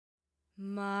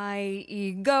My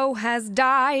ego has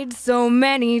died so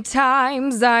many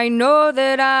times, I know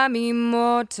that I'm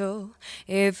immortal.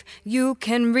 If you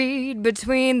can read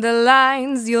between the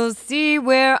lines, you'll see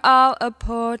we're all a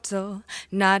portal.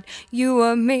 Not you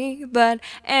or me, but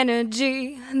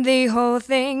energy, the whole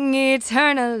thing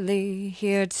eternally.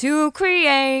 Here to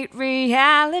create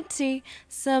reality,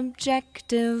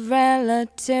 subjective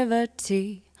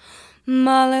relativity.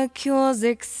 Molecules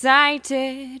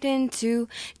excited into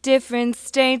different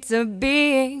states of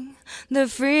being. The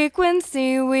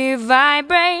frequency we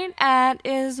vibrate at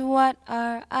is what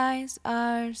our eyes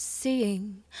are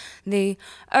seeing. The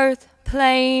earth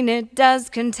plane, it does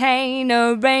contain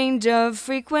a range of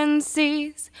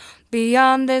frequencies.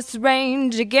 Beyond this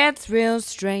range it gets real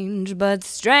strange, but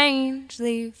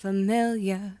strangely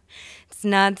familiar. It's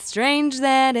not strange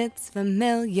that it's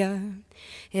familiar.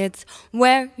 It's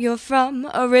where you're from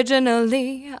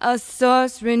originally, a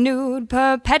source renewed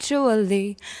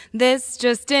perpetually. This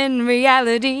just in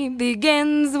reality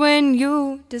begins when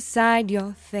you decide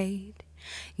your fate.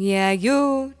 Yeah,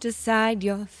 you decide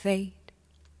your fate.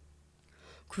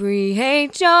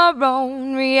 Create your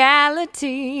own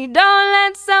reality. Don't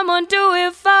let someone do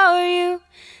it for you,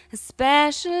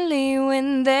 especially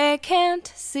when they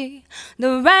can't see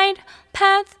the right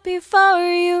path before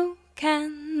you.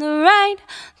 Can the right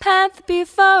path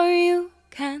before you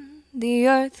can. The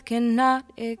earth cannot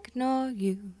ignore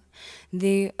you.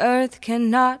 The earth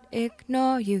cannot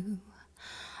ignore you.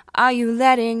 Are you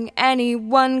letting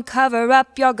anyone cover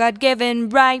up your God-given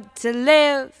right to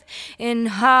live in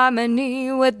harmony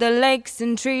with the lakes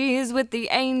and trees, with the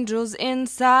angels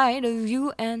inside of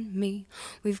you and me?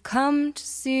 We've come to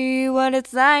see what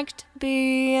it's like to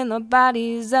be in the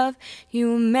bodies of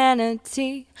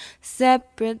humanity.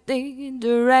 Separately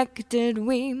directed,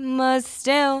 we must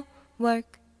still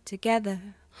work together.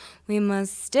 We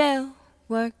must still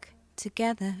work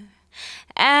together.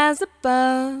 As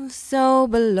above, so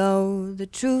below, the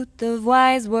truth of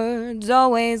wise words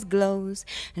always glows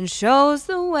and shows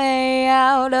the way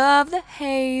out of the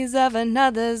haze of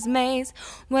another's maze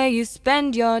where you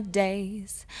spend your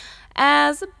days.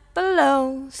 As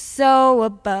below, so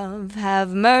above,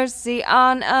 have mercy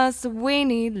on us, we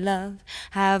need love.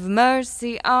 Have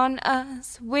mercy on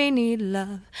us, we need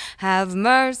love. Have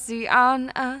mercy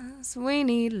on us, we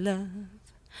need love.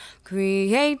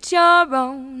 Create your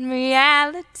own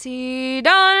reality.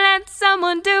 Don't let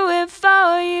someone do it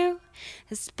for you,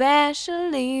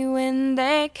 especially when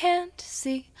they can't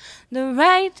see the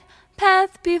right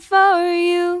path before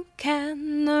you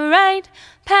can. The right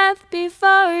path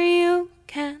before you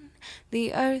can.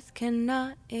 The earth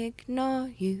cannot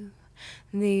ignore you.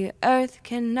 The earth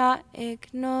cannot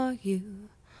ignore you.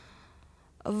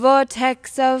 A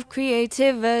vortex of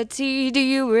creativity. Do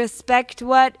you respect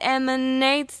what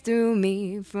emanates through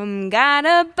me from God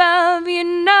above? You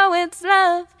know it's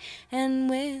love and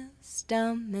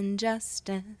wisdom and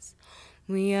justice.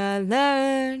 We are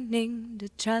learning to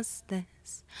trust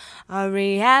this. Our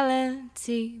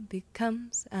reality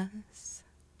becomes us.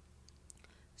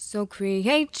 So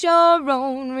create your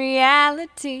own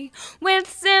reality with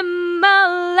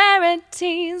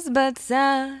similarities, but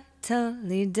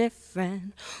totally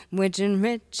different, which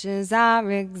enriches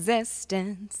our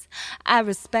existence. I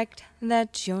respect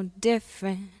that you're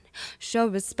different. Show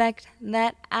respect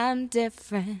that I'm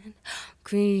different.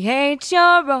 Create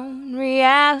your own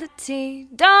reality.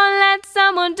 Don't let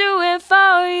someone do it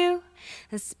for you,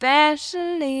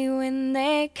 especially when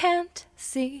they can't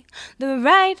see the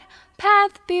right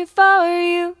path before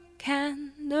you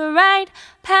can. The right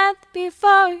path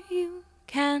before you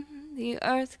can. The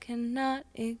earth cannot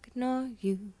ignore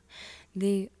you.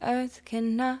 The earth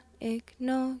cannot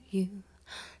ignore you.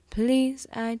 Please,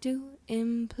 I do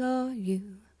implore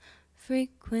you,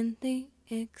 frequently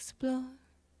explore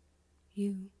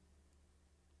you.